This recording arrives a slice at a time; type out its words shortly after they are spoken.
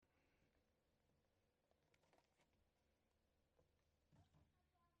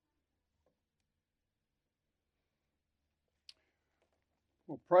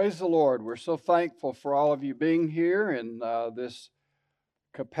Well, praise the Lord. We're so thankful for all of you being here and this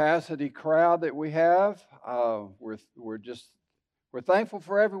capacity crowd that we have. We're thankful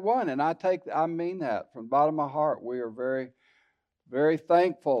for everyone, and I mean that from the bottom of my heart. We are very, very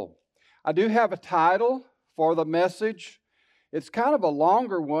thankful. I do have a title for the message. It's kind of a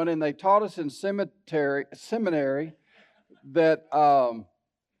longer one, and they taught us in seminary that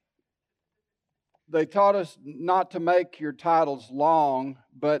they taught us not to make your titles long,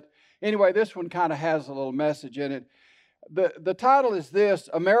 but anyway, this one kind of has a little message in it. The title is this: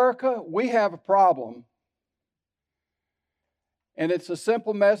 America, we have a problem. And it's a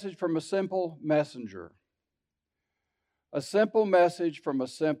simple message from a simple messenger. A simple message from a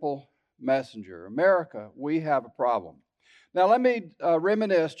simple messenger. America, we have a problem. Now, let me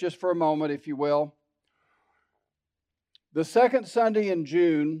reminisce just for a moment, if you will. The second Sunday in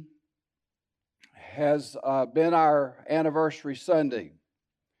June has been our anniversary Sunday.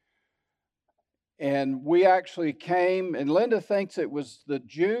 And we actually came, and Linda thinks it was the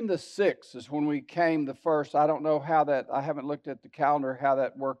June the 6th is when we came the first. I don't know how that, I haven't looked at the calendar, how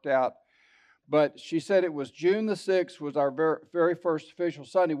that worked out. But she said it was June the 6th was our very first official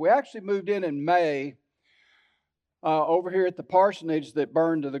Sunday. We actually moved in May over here at the parsonage that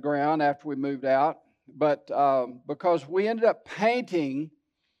burned to the ground after we moved out. But because we ended up painting,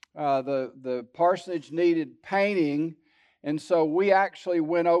 the parsonage needed painting, and so we actually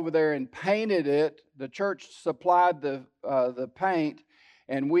went over there and painted it. The church supplied the paint,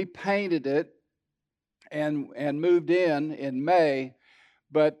 and we painted it and moved in May.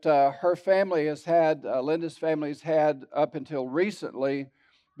 But her family has had, Linda's family has had up until recently,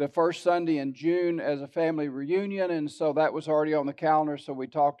 the first Sunday in June as a family reunion, and so that was already on the calendar. So we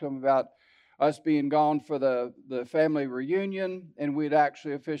talked to them about us being gone for the family reunion, and we'd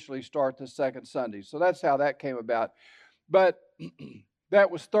actually officially start the second Sunday. So that's how that came about. But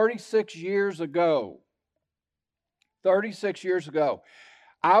that was 36 years ago. 36 years ago.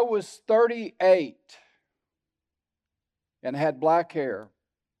 I was 38 and had black hair.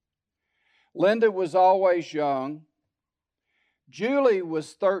 Linda was always young. Julie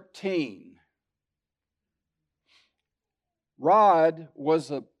was 13. Rod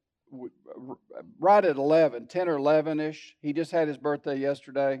was right at 11, 10 or 11-ish. He just had his birthday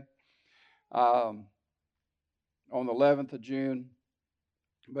yesterday on the 11th of June.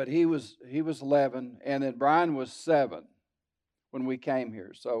 But he was 11, and then Brian was 7 when we came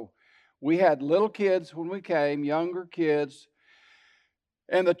here. So we had little kids when we came, younger kids.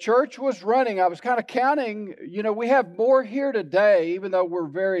 And the church was running. I was kind of counting, we have more here today, even though we're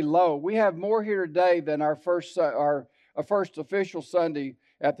very low. We have more here today than our first official Sunday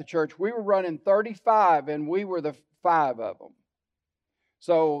at the church. We were running 35, and we were the 5 of them.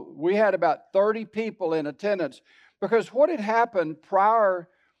 So we had about 30 people in attendance, because what had happened prior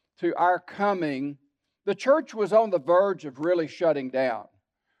to our coming, the church was on the verge of really shutting down.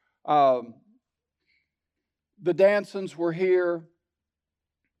 The Dansons were here.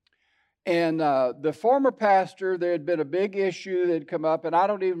 And the former pastor, there had been a big issue that had come up, and I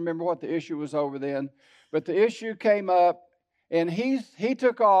don't even remember what the issue was over then, but the issue came up, and he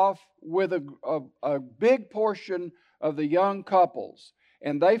took off with a big portion of the young couples,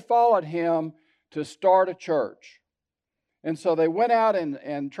 and they followed him to start a church. And so they went out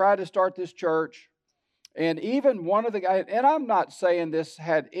and tried to start this church, and even one of the guys, and I'm not saying this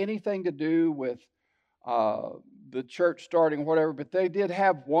had anything to do with the church starting or whatever, but they did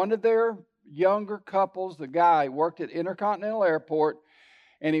have one of their younger couples, the guy worked at Intercontinental Airport,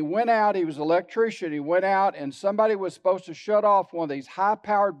 and he went out, he was an electrician, he went out, and somebody was supposed to shut off one of these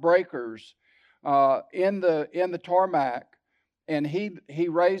high-powered breakers in the tarmac, and he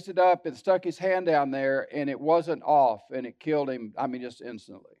raised it up and stuck his hand down there, and it wasn't off, and it killed him, just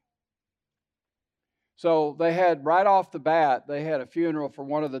instantly. So they had, right off the bat, they had a funeral for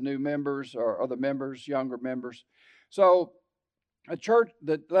one of the new members, or the members, younger members. So a church,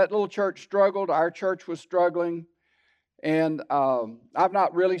 that little church struggled. Our church was struggling. And I've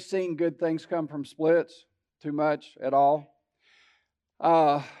not really seen good things come from splits too much at all.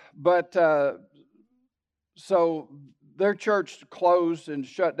 So their church closed and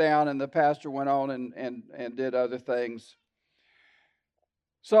shut down, and the pastor went on and did other things.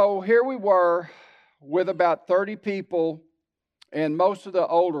 So here we were, with about 30 people, and most of the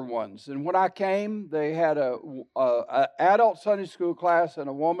older ones. And when I came, they had a adult Sunday school class, and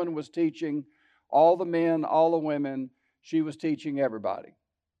a woman was teaching all the men, all the women. She was teaching everybody,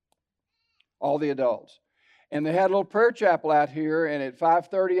 all the adults. And they had a little prayer chapel out here, and at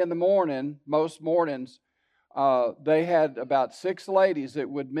 5:30 in the morning, most mornings, they had about 6 ladies that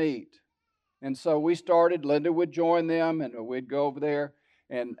would meet. And so we started, Linda would join them, and we'd go over there.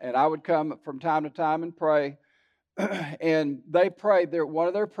 and I would come from time to time and pray. And they prayed. One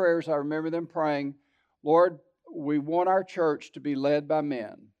of their prayers, I remember them praying, Lord, we want our church to be led by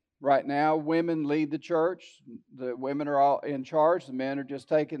men. Right now, women lead the church. The women are all in charge. The men are just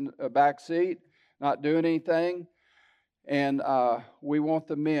taking a back seat, not doing anything. And we want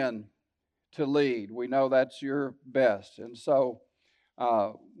the men to lead. We know that's your best. And so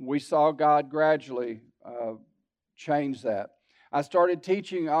we saw God gradually change that. I started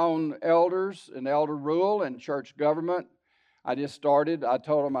teaching on elders and elder rule and church government. I just started. I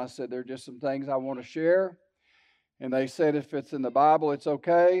told them, I said, there are just some things I want to share. And they said, if it's in the Bible, it's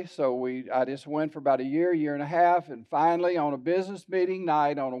okay. So I just went for about a year and a half. And finally, on a business meeting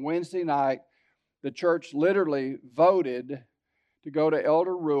night, on a Wednesday night, the church literally voted to go to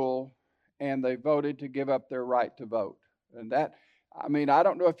elder rule, and they voted to give up their right to vote. And that, I mean, I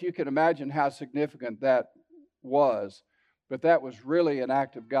don't know if you can imagine how significant that was, but that was really an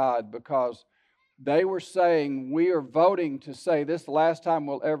act of God, because they were saying, we are voting to say this is the last time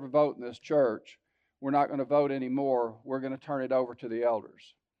we'll ever vote in this church. We're not going to vote anymore. We're going to turn it over to the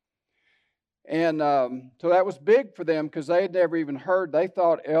elders. And so that was big for them, because they had never even heard. They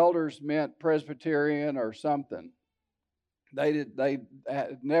thought elders meant Presbyterian or something. Most of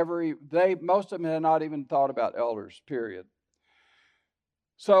them had not even thought about elders, period.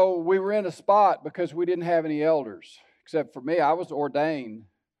 So we were in a spot because we didn't have any elders, except for me. I was ordained,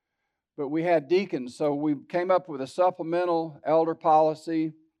 but we had deacons. So we came up with a supplemental elder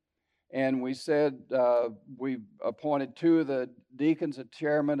policy, and we said we appointed 2 of the deacons, a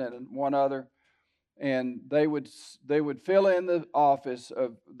chairman and one other, and they would fill in the office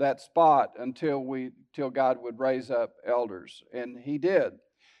of that spot until God would raise up elders, and He did.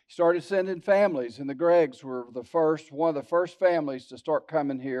 He started sending families, and the Greggs were one of the first families to start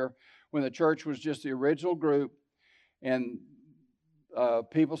coming here when the church was just the original group, and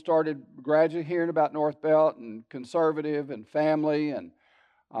people started gradually hearing about North Belt and conservative and family, and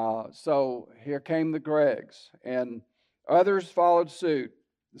so here came the Greggs, and others followed suit.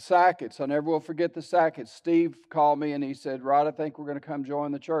 The Sackett's, I never will forget the Sackett's. Steve called me and he said, Rod, I think we're going to come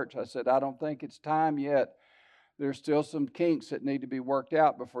join the church. I said, I don't think it's time yet. There's still some kinks that need to be worked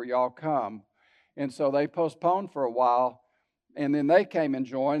out before y'all come. And so they postponed for a while, and then they came and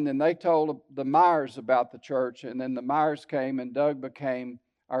joined, and they told the Myers about the church, and then the Myers came, and Doug became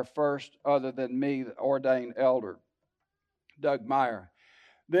our first, other than me, ordained elder, Doug Meyer.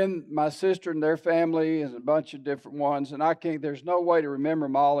 Then my sister and their family and a bunch of different ones, and there's no way to remember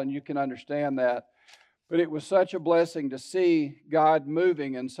them all, and you can understand that. But it was such a blessing to see God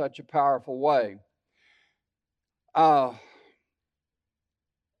moving in such a powerful way.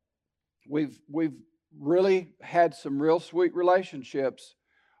 We've really had some real sweet relationships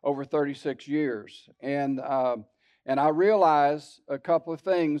over 36 years. And I realize a couple of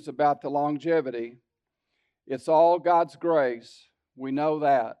things about the longevity. It's all God's grace. We know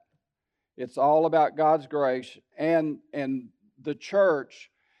that. It's all about God's grace and the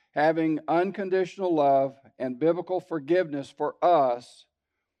church having unconditional love and biblical forgiveness for us,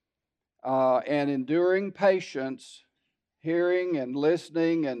 and enduring patience, hearing and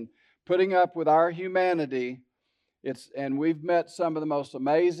listening and putting up with our humanity. And we've met some of the most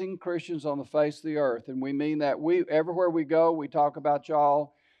amazing Christians on the face of the earth, and we mean that. Everywhere we go, we talk about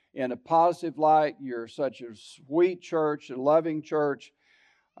y'all in a positive light. You're such a sweet church, a loving church,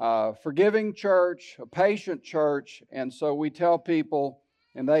 forgiving church, a patient church. And so we tell people,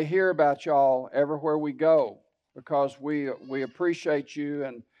 and they hear about y'all everywhere we go, because we appreciate you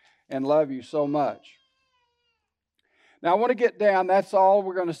and love you so much. Now I want to get down, that's all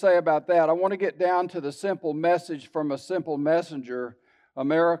we're going to say about that. I want to get down to the simple message from a simple messenger.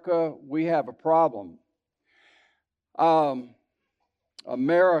 America, we have a problem.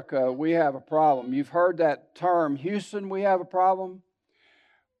 America, we have a problem. You've heard that term, Houston, we have a problem.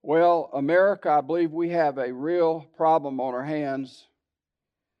 Well, America, I believe we have a real problem on our hands.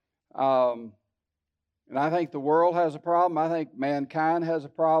 And I think the world has a problem. I think mankind has a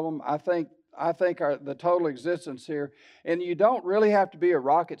problem. I think the total existence here. And you don't really have to be a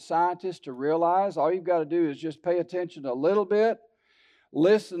rocket scientist to realize. All you've got to do is just pay attention a little bit,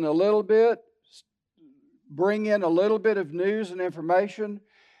 listen a little bit, bring in a little bit of news and information,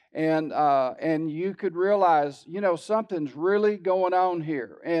 and you could realize, something's really going on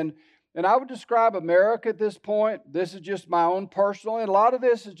here. And I would describe America at this point. This is just my own personal, and a lot of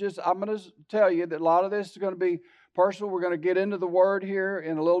this is just, I'm going to tell you that a lot of this is going to be personal. We're going to get into the Word here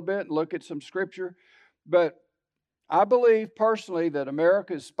in a little bit and look at some Scripture. But I believe personally that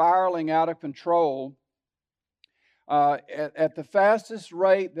America is spiraling out of control. at the fastest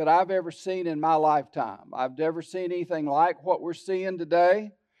rate that I've ever seen in my lifetime. I've never seen anything like what we're seeing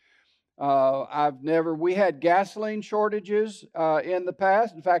today. We had gasoline shortages in the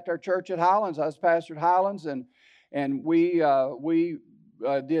past. In fact, our church at Highlands, I was pastor at Highlands, and we had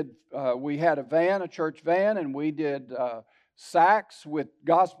a van, a church van, and we did sacks with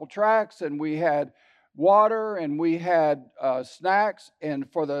gospel tracts, and we had water, and we had snacks, and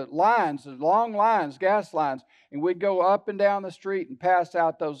for the lines, the long lines, gas lines, and we'd go up and down the street and pass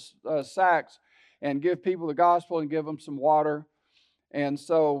out those sacks and give people the gospel and give them some water. And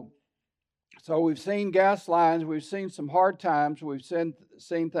so we've seen gas lines, we've seen some hard times, we've seen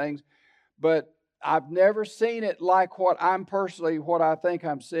things, but I've never seen it like what I think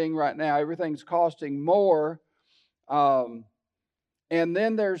I'm seeing right now. Everything's costing more. And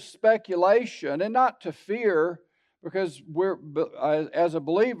then there's speculation, and not to fear, because as a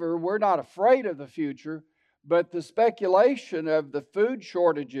believer, we're not afraid of the future, but the speculation of the food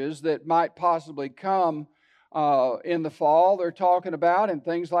shortages that might possibly come in the fall, they're talking about, and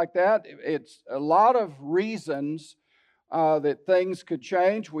things like that. It's a lot of reasons that things could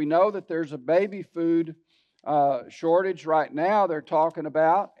change. We know that there's a baby food shortage right now they're talking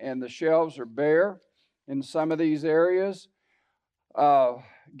about, and the shelves are bare in some of these areas.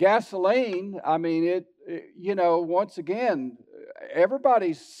 Gasoline, I mean, once again,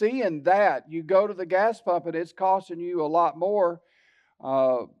 everybody's seeing that. You go to the gas pump and it's costing you a lot more.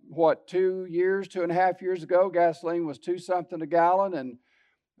 2.5 years ago, gasoline was $2 something a gallon, and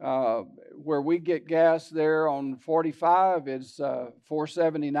where we get gas there on 45 is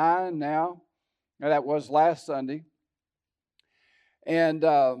 $4.79 now. Now, that was last Sunday. And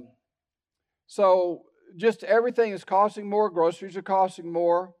so just everything is costing more. Groceries are costing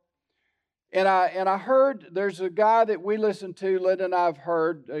more. And I heard there's a guy that we listen to, Linda and I have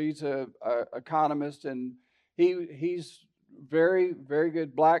heard. He's a economist, and he's very, very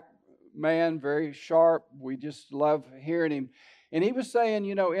good black man, very sharp. We just love hearing him. And he was saying,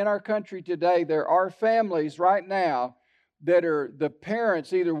 in our country today, there are families right now that are the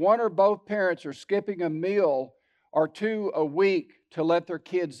parents, either one or both parents are skipping a meal or two a week to let their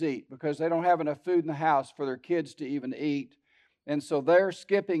kids eat because they don't have enough food in the house for their kids to even eat. And so they're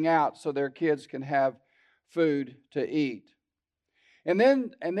skipping out so their kids can have food to eat. And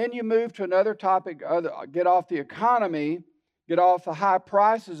then you move to another topic, get off the economy, get off the high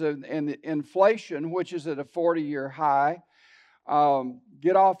prices and the inflation, which is at a 40-year high.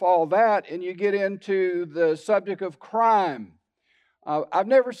 Get off all that, and you get into the subject of crime. I've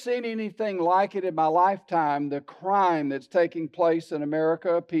never seen anything like it in my lifetime, the crime that's taking place in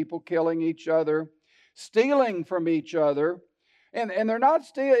America, people killing each other, stealing from each other. And they're not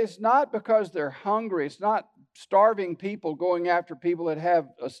stealing, it's not because they're hungry. It's not starving people going after people that have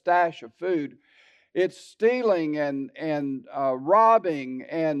a stash of food. It's stealing and robbing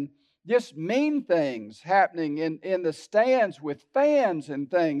and just mean things happening in the stands with fans and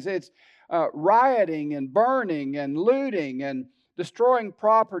things. It's rioting and burning and looting and destroying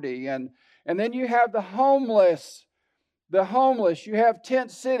property. And then you have the homeless. You have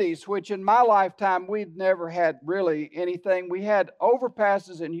tent cities, which in my lifetime we'd never had really anything. We had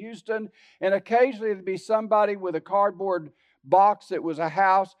overpasses in Houston, and occasionally there'd be somebody with a cardboard box that was a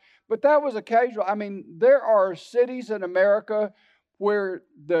house. But that was occasional. I mean, there are cities in America where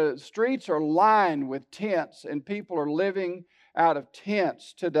the streets are lined with tents and people are living out of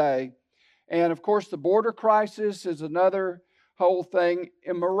tents today. And of course, the border crisis is another whole thing.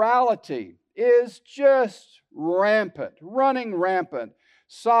 Immorality is just rampant, running rampant.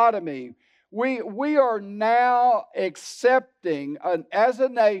 Sodomy. We are now accepting, as a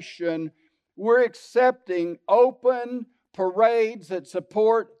nation, we're accepting open parades that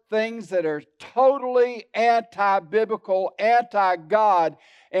support things that are totally anti-biblical, anti-God,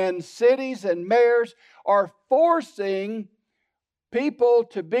 and cities and mayors are forcing people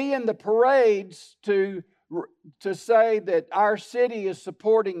to be in the parades to say that our city is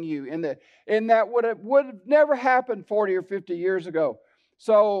supporting you, and that would have never happened 40 or 50 years ago.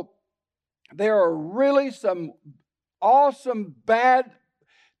 So there are really some awesome, bad,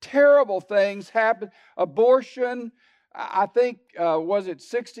 terrible things happen. Abortion. I think, was it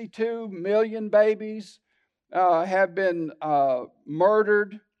 62 million babies have been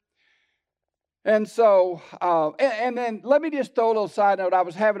murdered. And so, and then let me just throw a little side note. I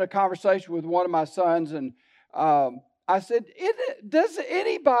was having a conversation with one of my sons, and I said, does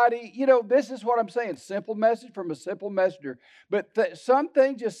anybody, this is what I'm saying, simple message from a simple messenger, but some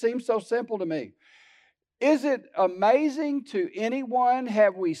things just seem so simple to me. Is it amazing to anyone,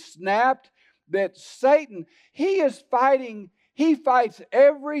 have we snapped, that Satan, he fights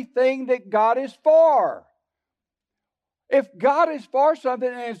everything that God is for. If God is for something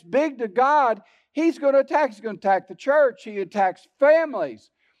and it's big to God, He's going to attack. He's going to attack the church. He attacks families.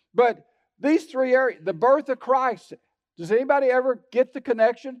 But these three areas, the birth of Christ, does anybody ever get the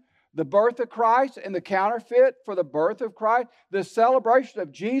connection? The birth of Christ and the counterfeit for the birth of Christ, the celebration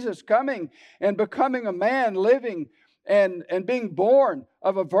of Jesus coming and becoming a man, living and being born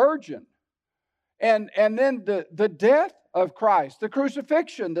of a virgin. And then the death of Christ, the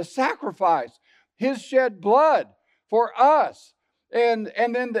crucifixion, the sacrifice, His shed blood for us. And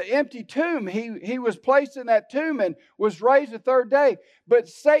then the empty tomb, he was placed in that tomb and was raised the third day. But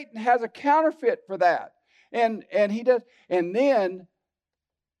Satan has a counterfeit for that. And he does. And then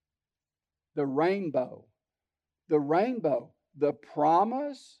the rainbow, the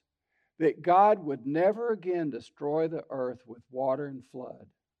promise that God would never again destroy the earth with water and flood.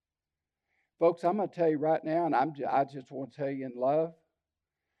 Folks, I'm going to tell you right now, and I just want to tell you in love,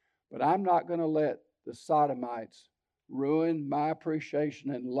 but I'm not going to let the sodomites ruin my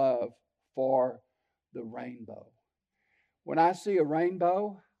appreciation and love for the rainbow. When I see a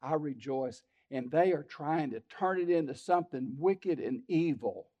rainbow, I rejoice, and they are trying to turn it into something wicked and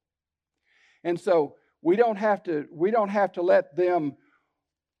evil. And so we don't have to let them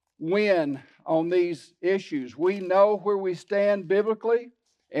win on these issues. We know where we stand biblically,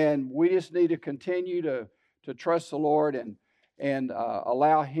 and we just need to continue to trust the Lord and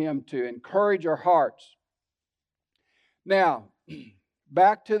allow Him to encourage our hearts. Now,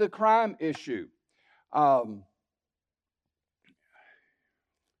 back to the crime issue.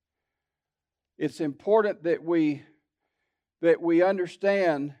 It's important that we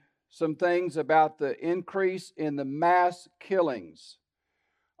understand some things about the increase in the mass killings.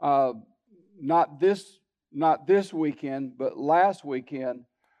 Not this weekend, but last weekend,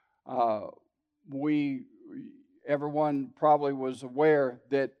 everyone probably was aware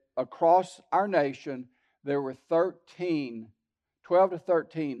that across our nation there were 12 to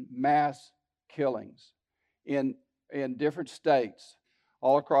 13 mass killings in different states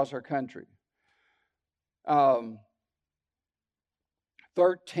all across our country.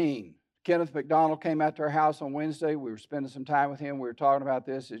 13. Kenneth McDonald came out to our house on Wednesday. We were spending some time with him. We were talking about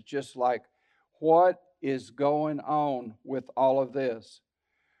this. It's just like, what is going on with all of this?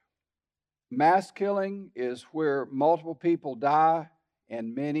 Mass killing is where multiple people die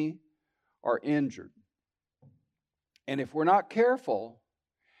and many are injured. And if we're not careful,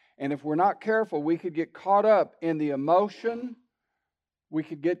 we could get caught up in the emotion. We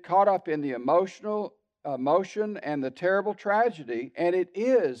could get caught up in the emotion and the terrible tragedy, and it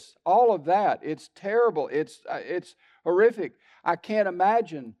is all of that. It's terrible. It's horrific. I can't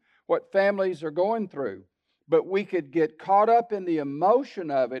imagine what families are going through, but we could get caught up in the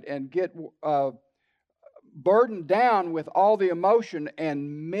emotion of it and get burdened down with all the emotion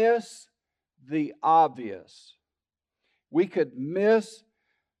and miss the obvious. We could miss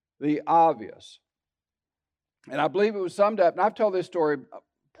the obvious. And I believe it was summed up, and I've told this story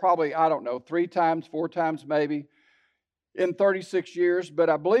probably, 3 times, 4 times maybe in 36 years, but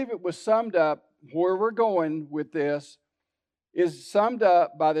I believe it was summed up, where we're going with this is summed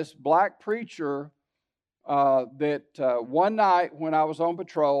up by this black preacher that one night when I was on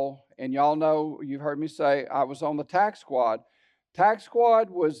patrol, and y'all know, you've heard me say, I was on the TAC squad. TAC squad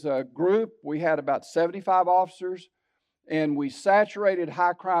was a group, we had about 75 officers, and we saturated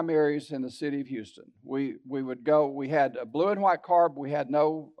high crime areas in the city of Houston. We would go, we had a blue and white car, but we had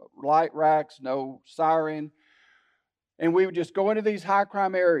no light racks, no siren. And we would just go into these high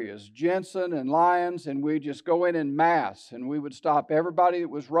crime areas, Jensen and Lyons, and we'd just go in mass. And we would stop everybody that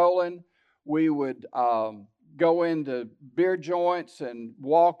was rolling. We would go into beer joints and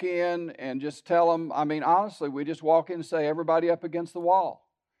walk in and just tell them, honestly, we just walk in and say, everybody up against the wall.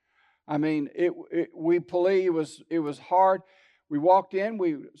 We believe it was hard. We walked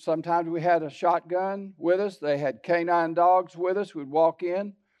in. Sometimes we had a shotgun with us. They had canine dogs with us. We'd walk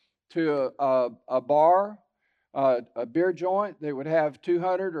in to a bar, a beer joint. They would have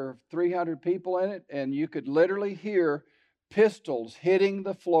 200 or 300 people in it, and you could literally hear pistols hitting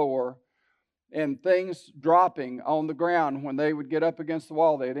the floor and things dropping on the ground. When they would get up against the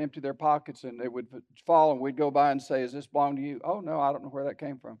wall, they'd empty their pockets and they would fall, and we'd go by and say, "Is this belong to you?" "Oh, no, I don't know where that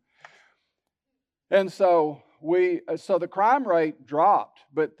came from." And so the crime rate dropped,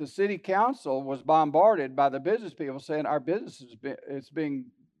 but the city council was bombarded by the business people saying our business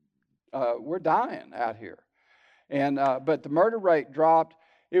we're dying out here. And but the murder rate dropped.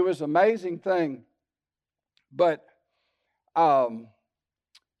 It was an amazing thing. But one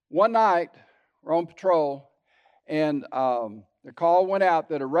night we're on patrol, and the call went out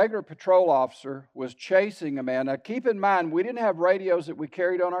that a regular patrol officer was chasing a man. Now keep in mind, we didn't have radios that we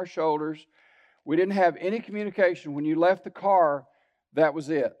carried on our shoulders. We didn't have any communication. When you left the car, that was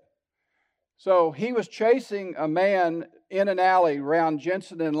it. So he was chasing a man in an alley around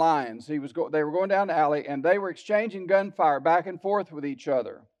Jensen and Lyons. They were going down the alley, and they were exchanging gunfire back and forth with each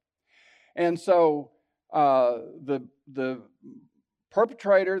other. And so the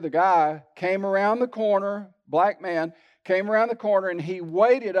perpetrator, the guy, came around the corner, black man, came around the corner, and he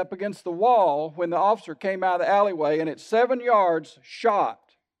waited up against the wall when the officer came out of the alleyway, and at 7 yards, shot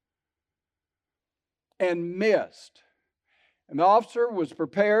and missed. And the officer was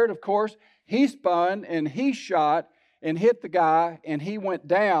prepared, of course. He spun, and he shot and hit the guy, and he went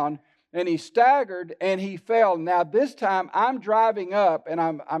down, and he staggered, and he fell. Now, this time, I'm driving up, and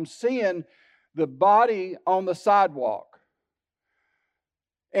I'm seeing the body on the sidewalk.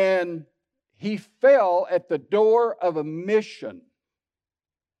 And he fell at the door of a mission,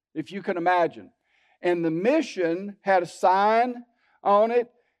 if you can imagine. And the mission had a sign on it,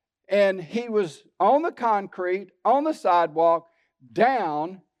 and he was on the concrete, on the sidewalk,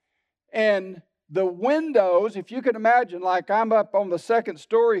 down, and the windows, if you can imagine, like I'm up on the second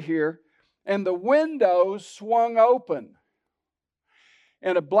story here, and the windows swung open.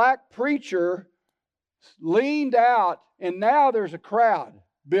 And a black preacher leaned out, and now there's a crowd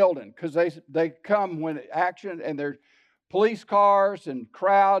building, because they come when action, and there's police cars and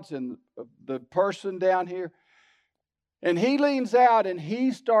crowds and the person down here. And he leans out and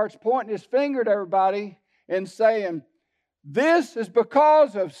he starts pointing his finger to everybody and saying, "This is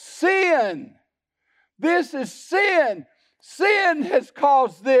because of sin. This is sin. Sin has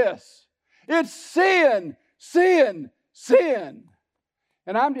caused this. It's sin, sin, sin."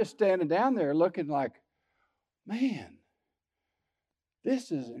 And I'm just standing down there looking like, man,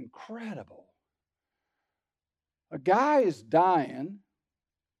 this is incredible. A guy is dying.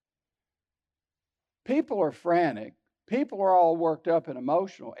 People are frantic. People are all worked up and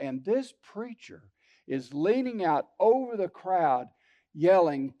emotional. And this preacher is leaning out over the crowd,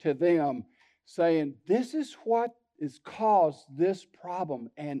 yelling to them, saying, this is what has caused this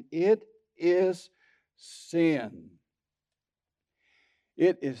problem, and it is sin.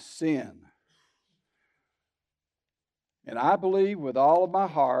 It is sin. And I believe with all of my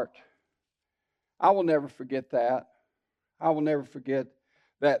heart, I will never forget that. I will never forget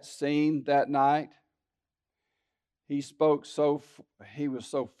that scene that night. He was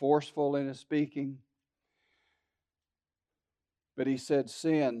so forceful in his speaking. But he said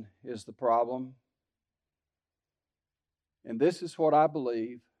sin is the problem. And this is what I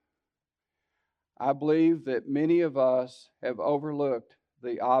believe. I believe that many of us have overlooked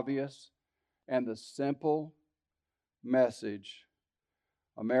the obvious and the simple message.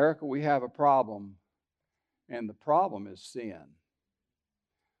 America, we have a problem, and the problem is sin.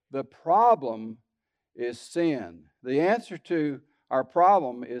 The problem is sin. The answer to our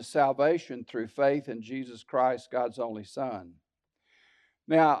problem is salvation through faith in Jesus Christ, God's only Son.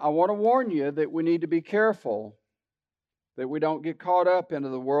 Now, I want to warn you that we need to be careful that we don't get caught up into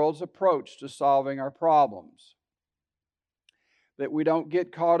the world's approach to solving our problems. That we don't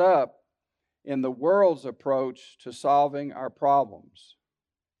get caught up in the world's approach to solving our problems.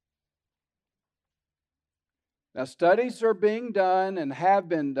 Now, studies are being done and have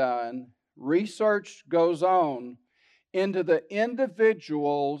been done. Research goes on into the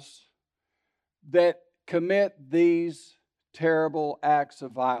individuals that commit these terrible acts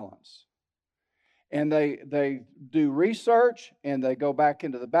of violence. And they do research, and they go back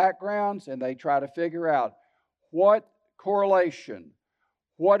into the backgrounds, and they try to figure out what correlation,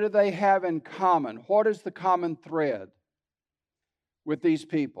 what do they have in common? What is the common thread with these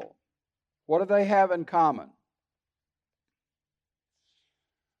people? What do they have in common?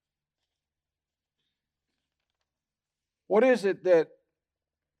 What is it that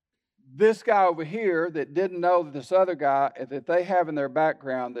this guy over here that didn't know that this other guy, that they have in their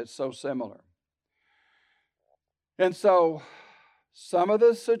background that's so similar? And so some of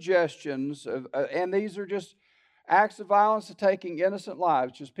the suggestions, and these are just acts of violence of taking innocent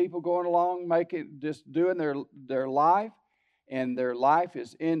lives, just people going along, just doing their life, and their life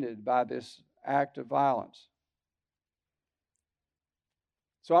is ended by this act of violence.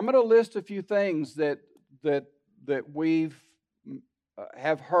 So I'm going to list a few things that we've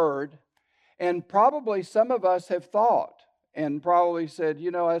have heard, and probably some of us have thought, and probably said,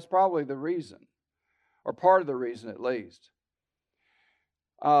 that's probably the reason, or part of the reason at least.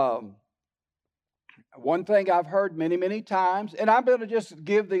 One thing I've heard many, many times, and I'm going to just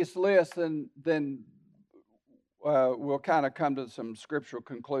give this list, and then we'll kind of come to some scriptural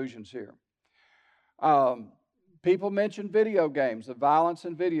conclusions here. People mention video games, the violence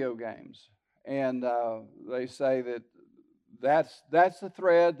in video games, and they say that's the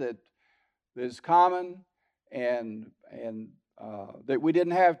thread that is common and that we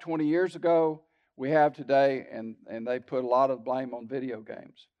didn't have 20 years ago, we have today, and they put a lot of blame on video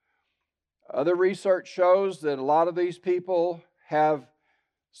games. Other research shows that a lot of these people have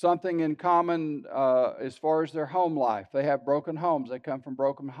something in common as far as their home life. They have broken homes. They come from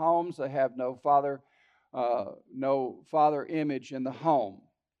broken homes. They have no father image in the home,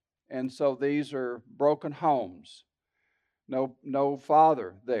 and so these are broken homes. No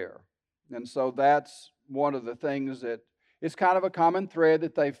father there, and so that's one of the things that is kind of a common thread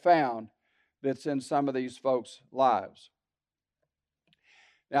that they found that's in some of these folks' lives.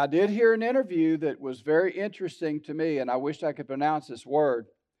 Now, I did hear an interview that was very interesting to me, and I wish I could pronounce this word.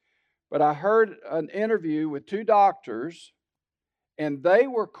 But I heard an interview with two doctors, and they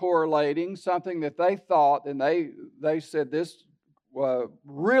were correlating something that they thought, and they said this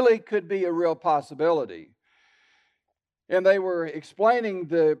really could be a real possibility. And they were explaining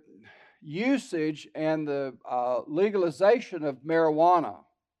the usage and the legalization of marijuana.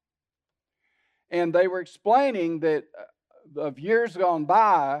 And they were explaining that of years gone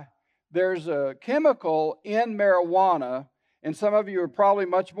by, there's a chemical in marijuana. And some of you are probably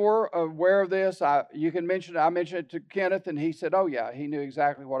much more aware of this. I mentioned it to Kenneth, and he said, "Oh yeah," he knew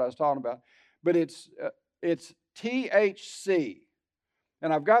exactly what I was talking about. But it's THC,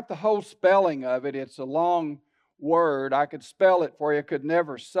 and I've got the whole spelling of it. It's a long word. I could spell it for you. I could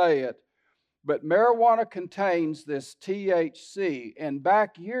never say it. But marijuana contains this THC, and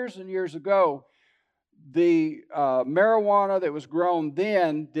back years and years ago, the marijuana that was grown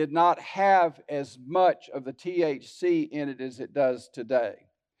then did not have as much of the THC in it as it does today.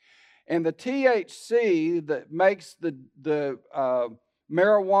 And the THC that makes the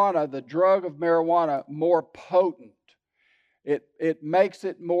marijuana, the drug of marijuana, more potent. It makes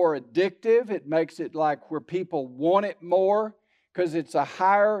it more addictive. It makes it like where people want it more because it's a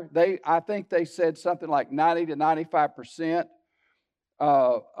higher, I think they said something like 90 to 95%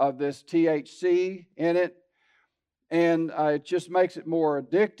 of this THC in it, and it just makes it more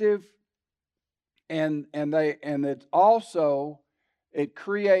addictive. And it also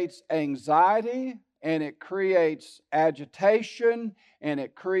creates anxiety, and it creates agitation, and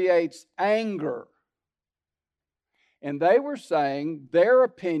it creates anger. And they were saying their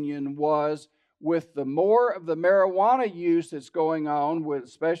opinion was with the more of the marijuana use that's going on with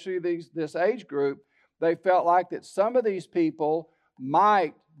especially this age group, they felt like that some of these people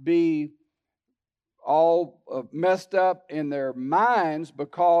might be all messed up in their minds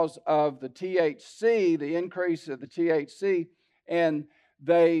because of the THC, the increase of the THC, and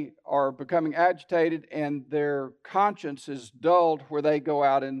they are becoming agitated and their conscience is dulled where they go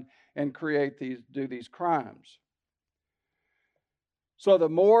out and do these crimes. So the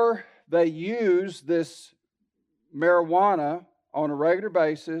more they use this marijuana on a regular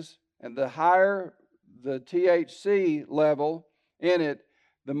basis and the higher the THC level in it,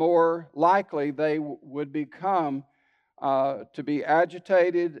 the more likely they would become to be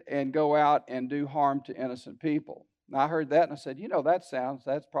agitated and go out and do harm to innocent people. Now, I heard that and I said,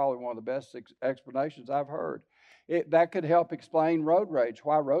 that's probably one of the best explanations I've heard. That could help explain road rage.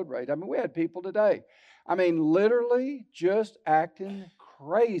 Why road rage? I mean, we had people today, literally just acting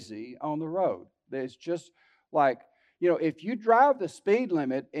crazy on the road. It's just like, if you drive the speed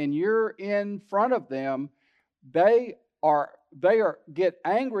limit and you're in front of them, they get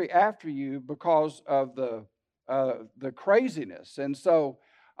angry after you because of the craziness, and so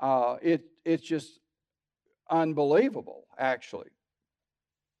it's just unbelievable, actually.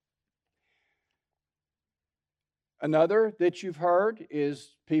 Another that you've heard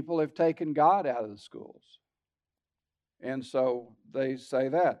is people have taken God out of the schools, and so they say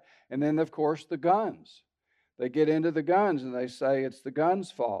that. And then, of course, the guns. They get into the guns and they say it's the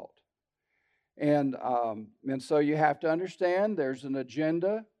guns' fault. And so you have to understand there's an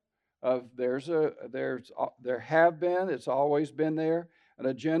agenda it's always been there, an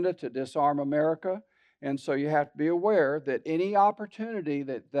agenda to disarm America. And so you have to be aware that any opportunity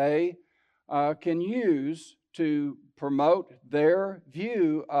that they can use to promote their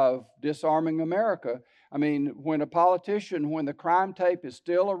view of disarming America. When the crime tape is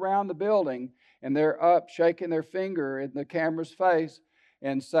still around the building and they're up shaking their finger in the camera's face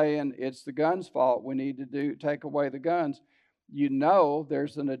and saying it's the guns' fault, we need to take away the guns,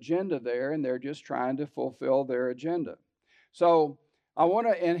 there's an agenda there, and they're just trying to fulfill their agenda. So I want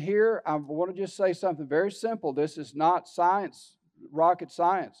to just say something very simple. This is not science, rocket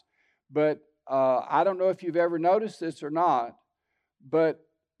science, but I don't know if you've ever noticed this or not, but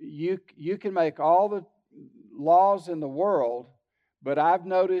you can make all the laws in the world, but I've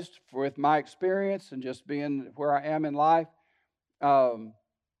noticed with my experience and just being where I am in life,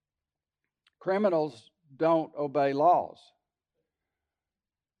 Criminals don't obey laws.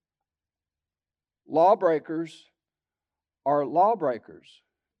 Lawbreakers are lawbreakers.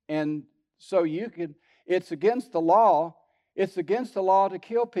 And so it's against the law. It's against the law to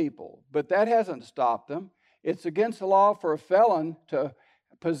kill people, but that hasn't stopped them. It's against the law for a felon to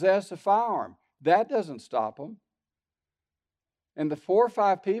possess a firearm. That doesn't stop them. And the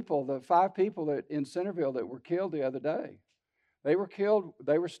 5 people that in Centerville that were killed the other day, they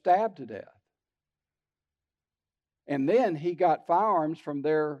were stabbed to death. And then he got firearms from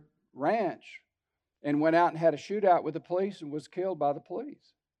their ranch and went out and had a shootout with the police and was killed by the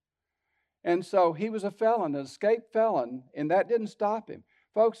police. And so he was a felon, an escaped felon, and that didn't stop him.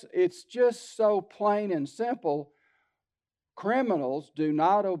 Folks, it's just so plain and simple. Criminals do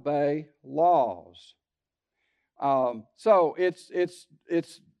not obey laws. So it's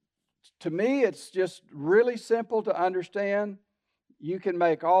to me, it's just really simple to understand. You can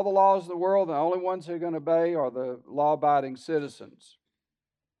make all the laws of the world, the only ones who are going to obey are the law-abiding citizens.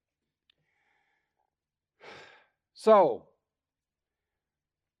 So,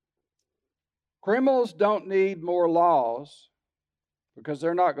 criminals don't need more laws because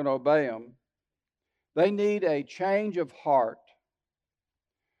they're not going to obey them. They need a change of heart.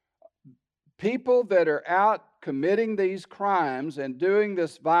 People that are out committing these crimes and doing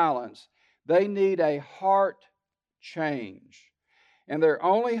this violence, they need a heart change. And their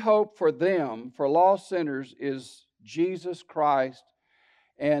only hope for them, for lost sinners, is Jesus Christ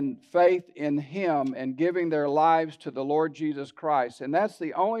and faith in Him and giving their lives to the Lord Jesus Christ. And that's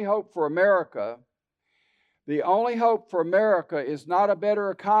the only hope for America. The only hope for America is not a better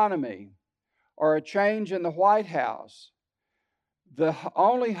economy or a change in the White House. The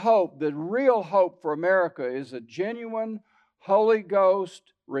only hope, the real hope for America is a genuine Holy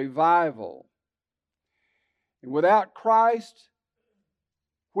Ghost revival. And without Christ,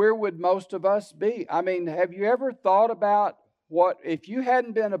 where would most of us be? I mean, have you ever thought about what, if you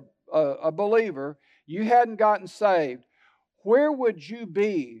hadn't been a believer, you hadn't gotten saved, where would you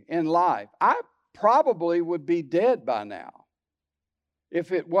be in life? I probably would be dead by now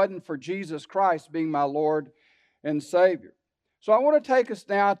if it wasn't for Jesus Christ being my Lord and Savior. So I want to take us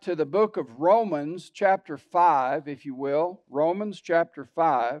now to the book of Romans, chapter 5, if you will. Romans, chapter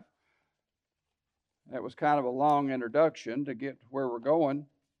 5. That was kind of a long introduction to get where we're going.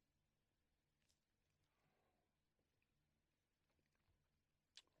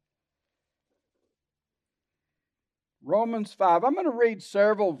 Romans 5. I'm going to read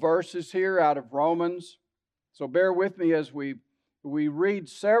several verses here out of Romans. So bear with me as we read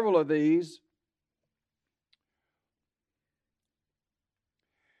several of these.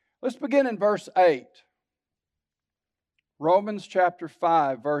 Let's begin in verse 8. Romans chapter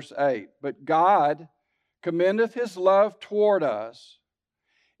 5, verse 8. But God commendeth His love toward us,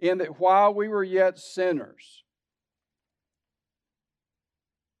 in that while we were yet sinners.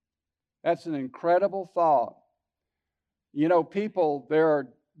 That's an incredible thought. You know, people, there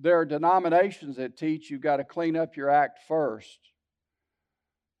are denominations that teach you've got to clean up your act first,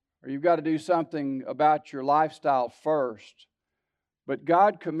 or you've got to do something about your lifestyle first. But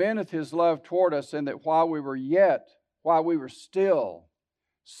God commendeth His love toward us in that while we were still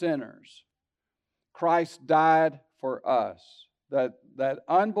sinners, Christ died for us. That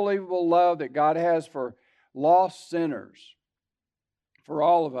unbelievable love that God has for lost sinners, for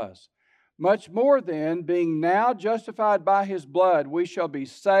all of us. Much more then, being now justified by His blood, we shall be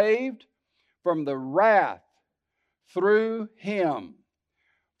saved from the wrath through Him.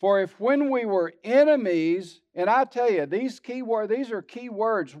 For if when we were enemies, and I tell you, these are key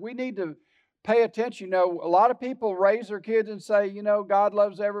words. We need to pay attention. You know, a lot of people raise their kids and say, you know, God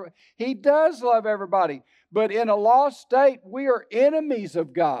loves everybody. He does love everybody. But in a lost state, we are enemies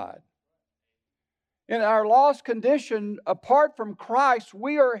of God. In our lost condition, apart from Christ,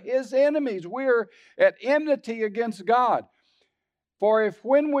 we are His enemies. We are at enmity against God. For if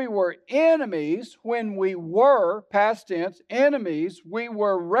when we were enemies, past tense, enemies, we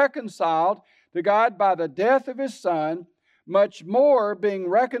were reconciled to God by the death of His Son, much more, being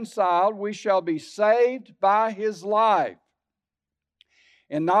reconciled, we shall be saved by His life.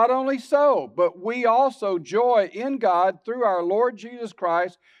 And not only so, but we also joy in God through our Lord Jesus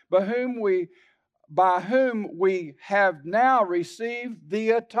Christ, by whom we have now received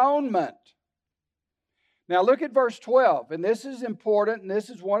the atonement. Now look at verse 12, and this is important, and this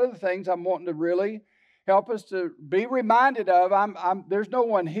is one of the things I'm wanting to really help us to be reminded of. There's no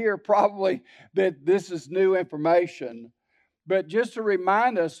one here probably that this is new information, but just to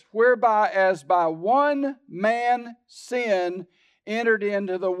remind us, whereby as by one man sin entered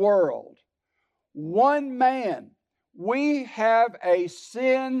into the world. One man. we have a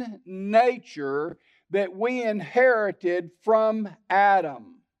sin nature that we inherited from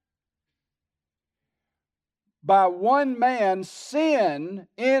Adam. By one man, sin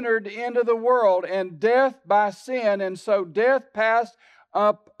entered into the world, and death by sin, and so death passed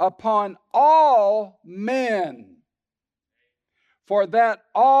up upon all men, for that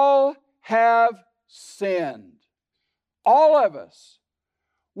all have sinned. All of us.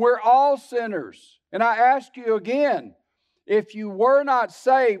 We're all sinners. And I ask you again, if you were not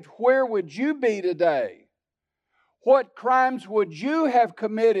saved, where would you be today? What crimes would you have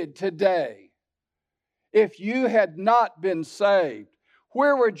committed today if you had not been saved?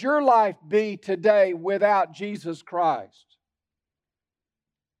 Where would your life be today without Jesus Christ?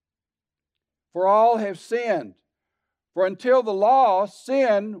 For all have sinned. For until the law,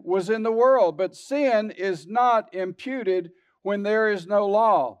 sin was in the world, but sin is not imputed when there is no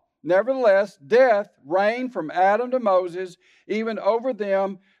law. Nevertheless, death reigned from Adam to Moses, even over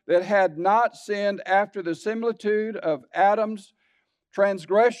them that had not sinned after the similitude of Adam's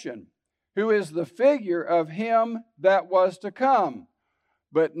transgression, who is the figure of him that was to come.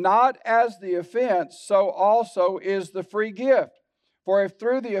 But not as the offense, so also is the free gift. For if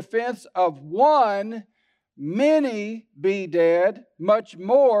through the offense of one many be dead, much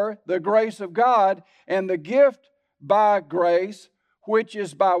more the grace of God and the gift by grace, which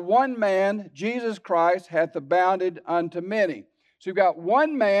is by one man, Jesus Christ, hath abounded unto many. So you've got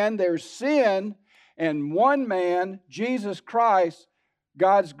one man, there's sin, and one man, Jesus Christ,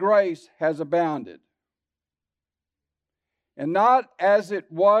 God's grace has abounded. And not as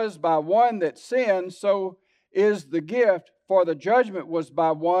it was by one that sinned, so is the gift, for the judgment was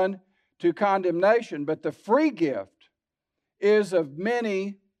by one to condemnation, but the free gift is of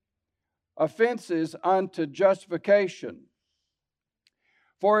many offenses unto justification.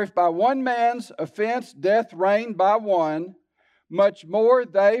 For if by one man's offense death reigned by one, much more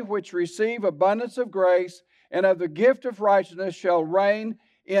they which receive abundance of grace and of the gift of righteousness shall reign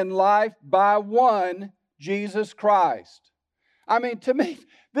in life by one, Jesus Christ. I mean, to me,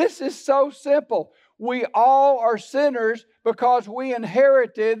 this is so simple. We all are sinners because we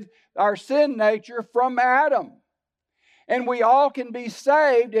inherited our sin nature from Adam. And we all can be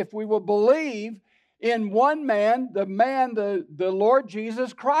saved if we will believe in one man, the Lord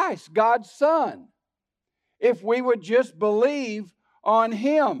Jesus Christ, God's Son. If we would just believe on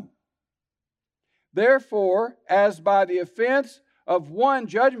Him. Therefore, as by the offense of one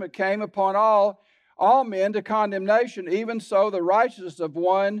judgment came upon all men to condemnation, even so the righteousness of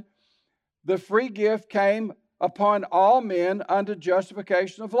one, the free gift, came upon all men unto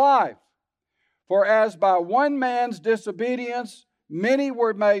justification of life. For as by one man's disobedience many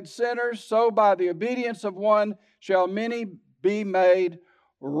were made sinners, so by the obedience of one shall many be made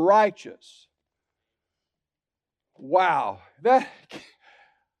righteous. Wow, that's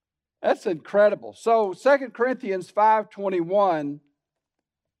incredible. So 2 Corinthians 5:21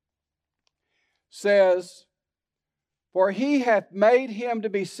 says, For he hath made him to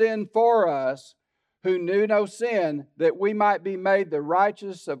be sin for us, who knew no sin, that we might be made the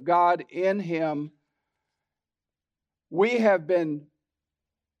righteousness of God in him. We have been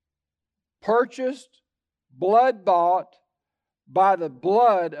purchased, blood bought by the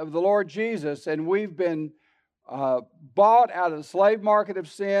blood of the Lord Jesus, and we've been bought out of the slave market of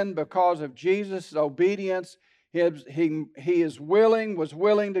sin because of Jesus' obedience. He was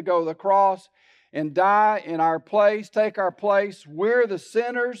willing to go to the cross and die in our place, take our place. We're the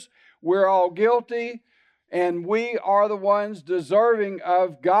sinners. We're all guilty, and we are the ones deserving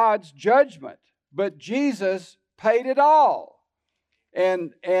of God's judgment. But Jesus paid it all.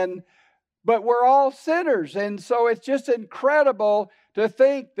 But we're all sinners, and so it's just incredible to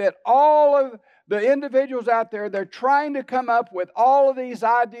think that all of the individuals out there, they're trying to come up with all of these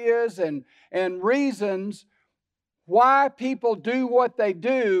ideas and reasons why people do what they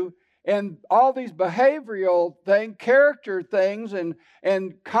do, and all these behavioral things, character things, and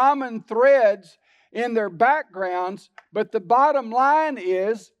common threads in their backgrounds. But the bottom line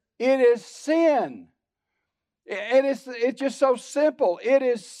is, it is sin. And it's just so simple. It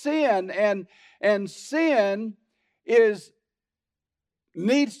is sin, and sin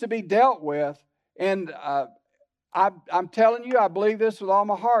needs to be dealt with. And I'm telling you, I believe this with all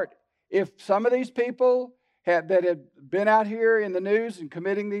my heart. If some of these people that had been out here in the news and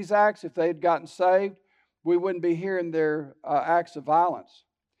committing these acts, if they had gotten saved, we wouldn't be hearing their acts of violence.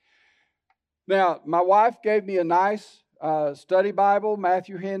 Now, my wife gave me a nice study Bible,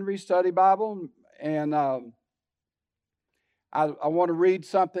 Matthew Henry study Bible, and I want to read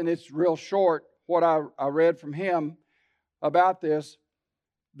something. It's real short, what I read from him about this.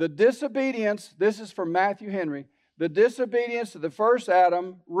 The disobedience, this is from Matthew Henry, The disobedience of the first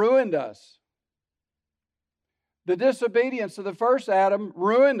Adam ruined us. The disobedience of the first Adam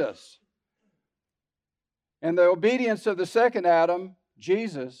ruined us. And the obedience of the second Adam,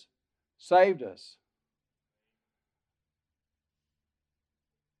 Jesus, saved us.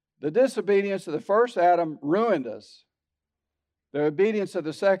 The disobedience of the first Adam ruined us. The obedience of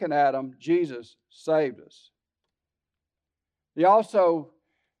the second Adam, Jesus, saved us. He also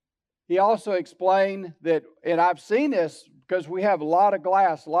explained that, and I've seen this because we have a lot of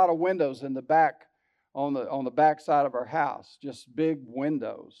glass, a lot of windows in the back, on the back side of our house, just big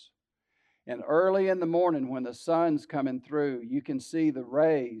windows. And early in the morning when the sun's coming through, you can see the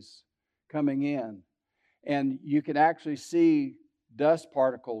rays coming in. And you can actually see dust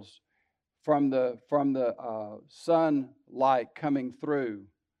particles from the sunlight coming through.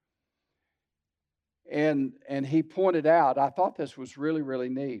 And he pointed out, I thought this was really, really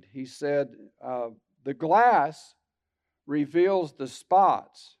neat. He said, the glass reveals the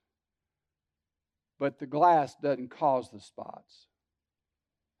spots, but the glass doesn't cause the spots.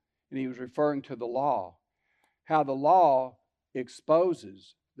 And he was referring to the law, how the law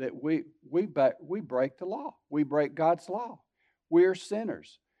exposes that we break the law. We break God's law. We're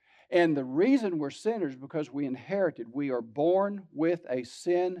sinners. And the reason we're sinners is because we are born with a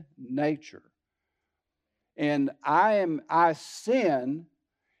sin nature. And I sin,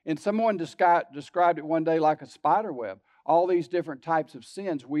 and someone described it one day like a spider web. All these different types of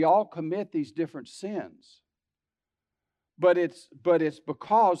sins. We all commit these different sins. But it's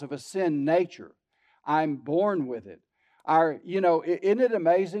because of a sin nature. I'm born with it. Isn't it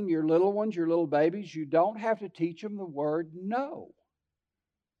amazing? Your little ones, your little babies, you don't have to teach them the word no.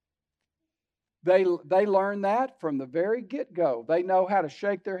 They learn that from the very get-go. They know how to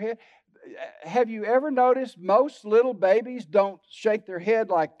shake their head. Have you ever noticed most little babies don't shake their head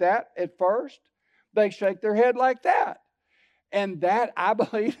like that at first? They shake their head like that. And that, I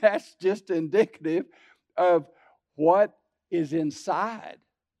believe, that's just indicative of what is inside.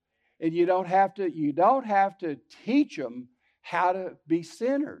 And you don't have to teach them how to be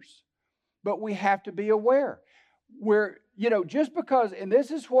sinners. But we have to be aware. Just because, and this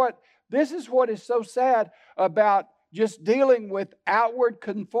is what is so sad about just dealing with outward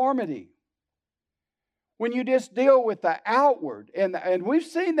conformity. When you just deal with the outward, and we've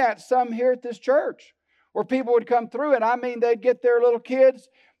seen that some here at this church, where people would come through, and they'd get their little kids,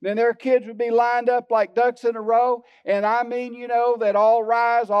 then their kids would be lined up like ducks in a row, and that all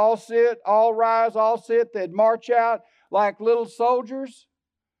rise, all sit, all rise, all sit, they'd march out like little soldiers.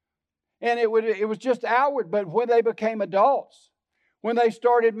 And it was just outward, but when they became adults, when they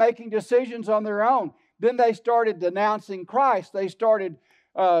started making decisions on their own, then they started denouncing Christ. They started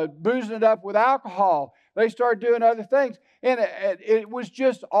boozing it up with alcohol. They started doing other things. And it was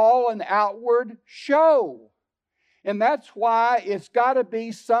just all an outward show. And that's why it's got to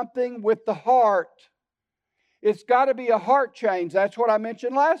be something with the heart. It's got to be a heart change. That's what I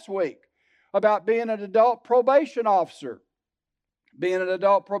mentioned last week about being an adult probation officer. Being an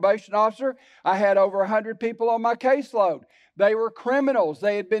adult probation officer, I had over 100 people on my caseload. They were criminals.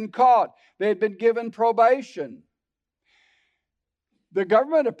 They had been caught. They had been given probation. The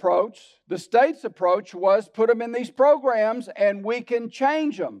government approach, the state's approach was put them in these programs and we can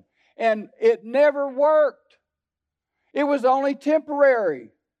change them. And it never worked. It was only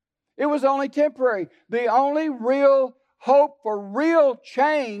temporary. It was only temporary. The only real hope for real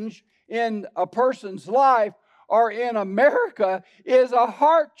change in a person's life or in America is a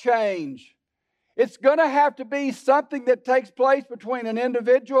heart change. It's going to have to be something that takes place between an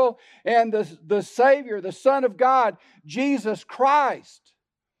individual and the Savior, the Son of God, Jesus Christ.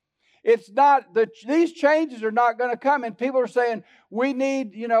 It's not these changes are not going to come, and people are saying we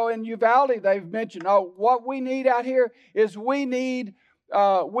need, in Uvalde they've mentioned, what we need out here is we need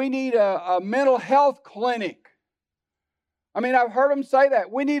a mental health clinic. I've heard them say that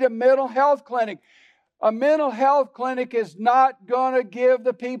we need a mental health clinic. A mental health clinic is not going to give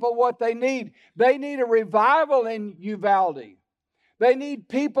the people what they need. They need a revival in Uvalde. They need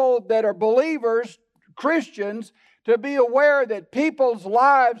people that are believers, Christians, to be aware that people's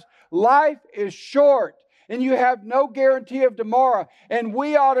life is short, and you have no guarantee of tomorrow. And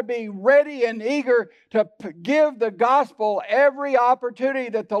we ought to be ready and eager to give the gospel every opportunity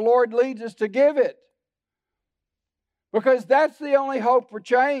that the Lord leads us to give it. Because that's the only hope for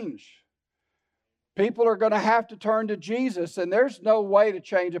change. People are going to have to turn to Jesus, and there's no way to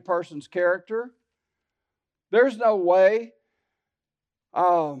change a person's character. There's no way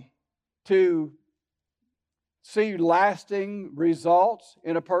to see lasting results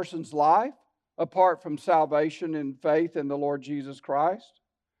in a person's life apart from salvation and faith in the Lord Jesus Christ.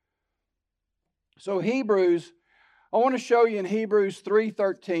 So Hebrews I want to show you in Hebrews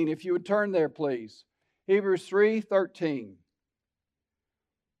 3:13, if you would turn there, please. Hebrews 3:13.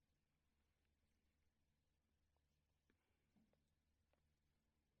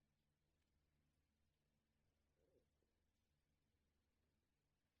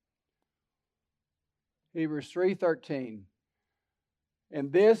 Hebrews 3:13.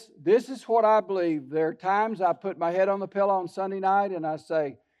 And this is what I believe. There are times I put my head on the pillow on Sunday night and I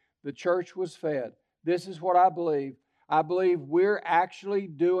say, the church was fed. This is what I believe. I believe we're actually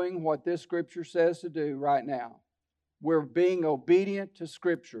doing what this Scripture says to do right now. We're being obedient to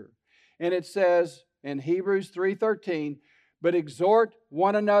Scripture. And it says in Hebrews 3:13, but exhort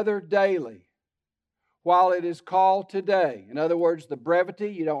one another daily while it is called today. In other words, the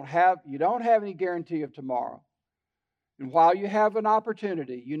brevity, you don't have any guarantee of tomorrow. And while you have an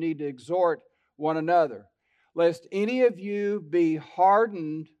opportunity, you need to exhort one another, lest any of you be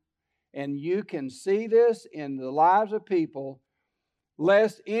hardened, and you can see this in the lives of people,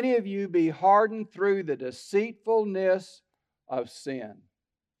 lest any of you be hardened through the deceitfulness of sin.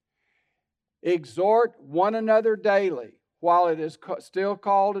 Exhort one another daily while it is still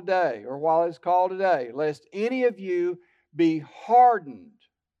called today, or while it's called today, lest any of you be hardened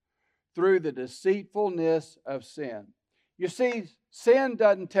through the deceitfulness of sin. You see, sin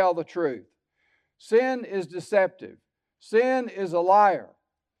doesn't tell the truth. Sin is deceptive. Sin is a liar.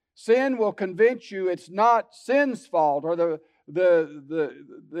 Sin will convince you it's not sin's fault, or the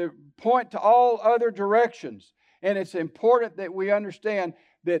point to all other directions. And it's important that we understand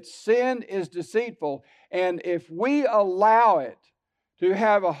that sin is deceitful. And if we allow it to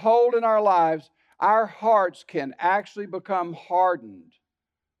have a hold in our lives, our hearts can actually become hardened.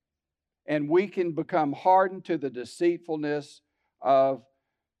 And we can become hardened to the deceitfulness of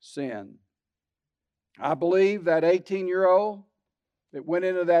sin. I believe that 18-year-old that went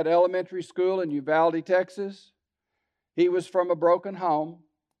into that elementary school in Uvalde, Texas, he was from a broken home.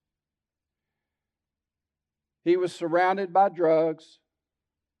 He was surrounded by drugs.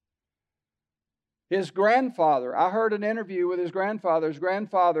 His grandfather, I heard an interview with his grandfather. His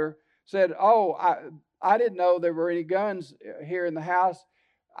grandfather said, I didn't know there were any guns here in the house.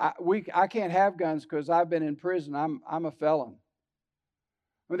 I can't have guns because I've been in prison. I'm a felon.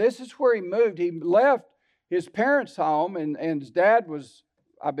 I mean, this is where he moved. He left his parents' home, and his dad was,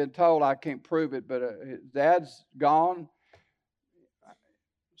 I've been told, I can't prove it, but his dad's gone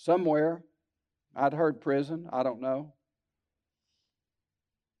somewhere. I'd heard prison. I don't know.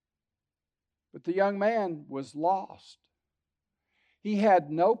 But the young man was lost. He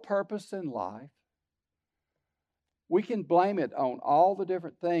had no purpose in life. We can blame it on all the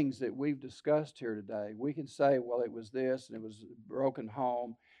different things that we've discussed here today. We can say, well, it was this, and it was a broken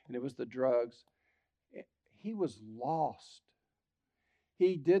home, and it was the drugs. He was lost.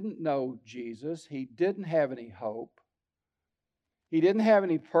 He didn't know Jesus. He didn't have any hope. He didn't have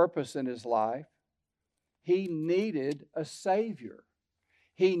any purpose in his life. He needed a Savior.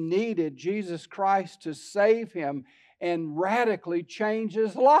 He needed Jesus Christ to save him and radically change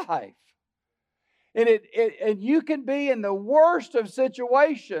his life. And and you can be in the worst of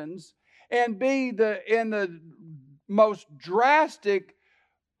situations and be in the most drastic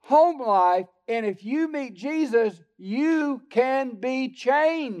home life, and if you meet Jesus, you can be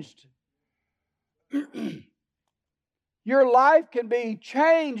changed. Your life can be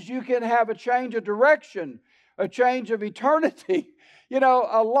changed. You can have a change of direction, a change of eternity,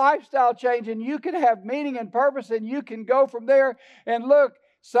 a lifestyle change, and you can have meaning and purpose, and you can go from there. And look,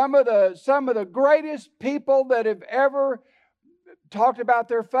 some of the greatest people that have ever talked about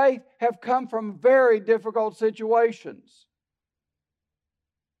their faith have come from very difficult situations.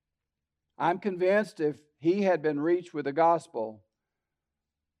 I'm convinced if he had been reached with the gospel,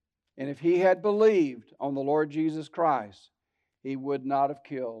 and if he had believed on the Lord Jesus Christ, he would not have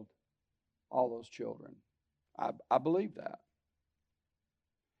killed all those children. I believe that.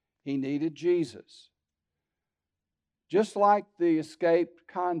 He needed Jesus. Just like the escaped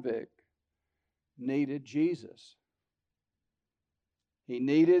convict needed Jesus. He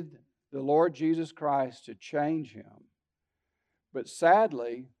needed the Lord Jesus Christ to change him. But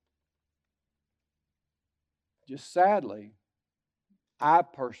sadly, I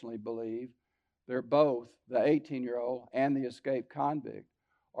personally believe they're both, the 18-year-old and the escaped convict,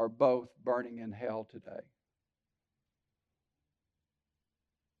 are both burning in hell today.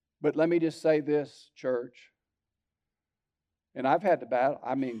 But let me just say this, church. And I've had to battle.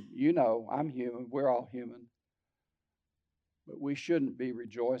 I mean, I'm human. We're all human. But we shouldn't be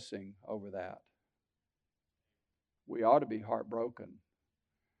rejoicing over that. We ought to be heartbroken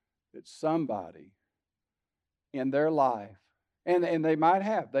that somebody in their life, and they might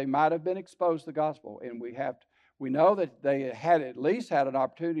have been exposed to the gospel, and We know that they had at least had an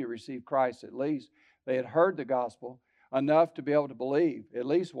opportunity to receive Christ, at least. They had heard the gospel enough to be able to believe at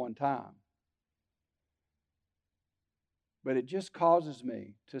least one time. But it just causes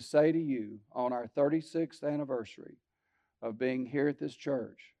me to say to you on our 36th anniversary of being here at this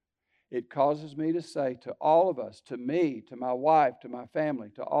church, it causes me to say to all of us, to me, to my wife, to my family,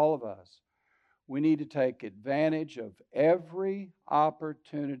 to all of us, we need to take advantage of every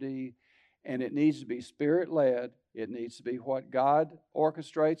opportunity, and it needs to be Spirit-led. It needs to be what God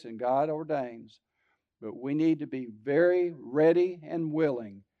orchestrates and God ordains. But we need to be very ready and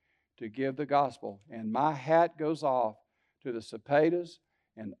willing to give the gospel. And my hat goes off to the Cepedas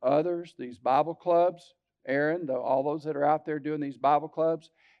and others, these Bible clubs, Aaron, all those that are out there doing these Bible clubs,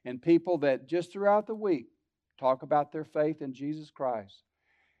 and people that just throughout the week talk about their faith in Jesus Christ.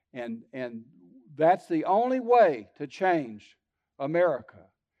 And that's the only way to change America,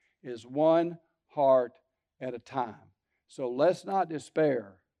 is one heart at a time. So let's not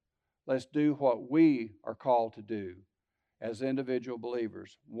despair. Let's do what we are called to do as individual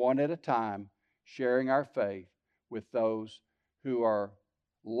believers, one at a time, sharing our faith with those who are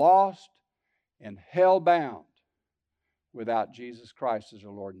lost and hell-bound without Jesus Christ as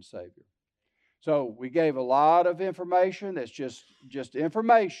our Lord and Savior. So we gave a lot of information that's just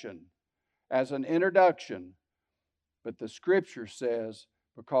information as an introduction. But the Scripture says,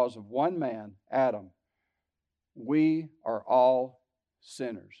 because of one man, Adam, we are all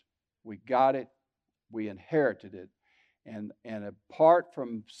sinners. We got it. We inherited it. And apart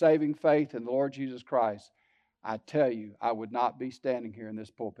from saving faith in the Lord Jesus Christ, I tell you, I would not be standing here in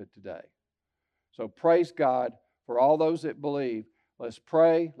this pulpit today. So praise God for all those that believe. Let's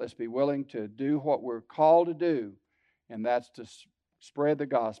pray. Let's be willing to do what we're called to do, and that's to spread the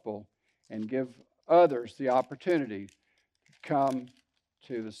gospel and give others the opportunity to come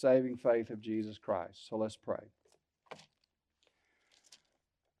to the saving faith of Jesus Christ. So let's pray.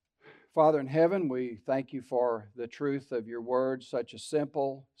 Father in heaven, we thank you for the truth of your word, such a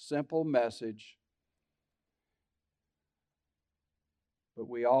simple, simple message. But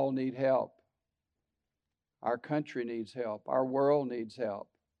we all need help. Our country needs help. Our world needs help.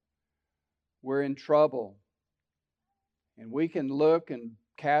 We're in trouble. And we can look and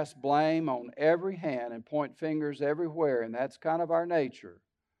cast blame on every hand and point fingers everywhere, and that's kind of our nature,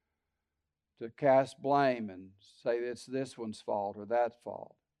 to cast blame and say it's this one's fault or that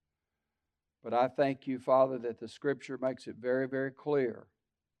fault. But I thank you, Father, that the Scripture makes it very, very clear.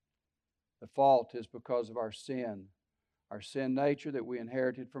 The fault is because of our sin nature that we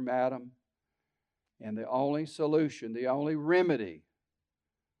inherited from Adam. And the only solution, the only remedy,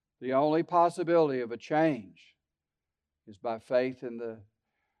 the only possibility of a change is by faith in the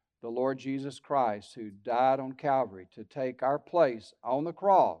Lord Jesus Christ, who died on Calvary to take our place on the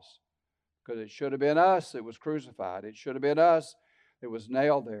cross. Because it should have been us that was crucified. It should have been us that was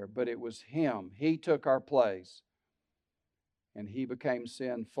nailed there. But it was Him. He took our place. And He became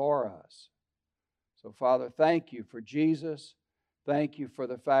sin for us. So, Father, thank you for Jesus. Thank you for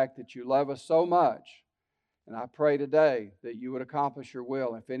the fact that you love us so much. And I pray today that you would accomplish your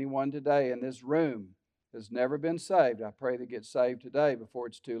will. If anyone today in this room has never been saved, I pray they get saved today before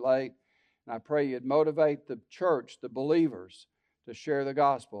it's too late. And I pray you'd motivate the church, the believers, to share the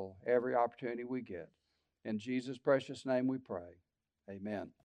gospel every opportunity we get. In Jesus' precious name we pray. Amen.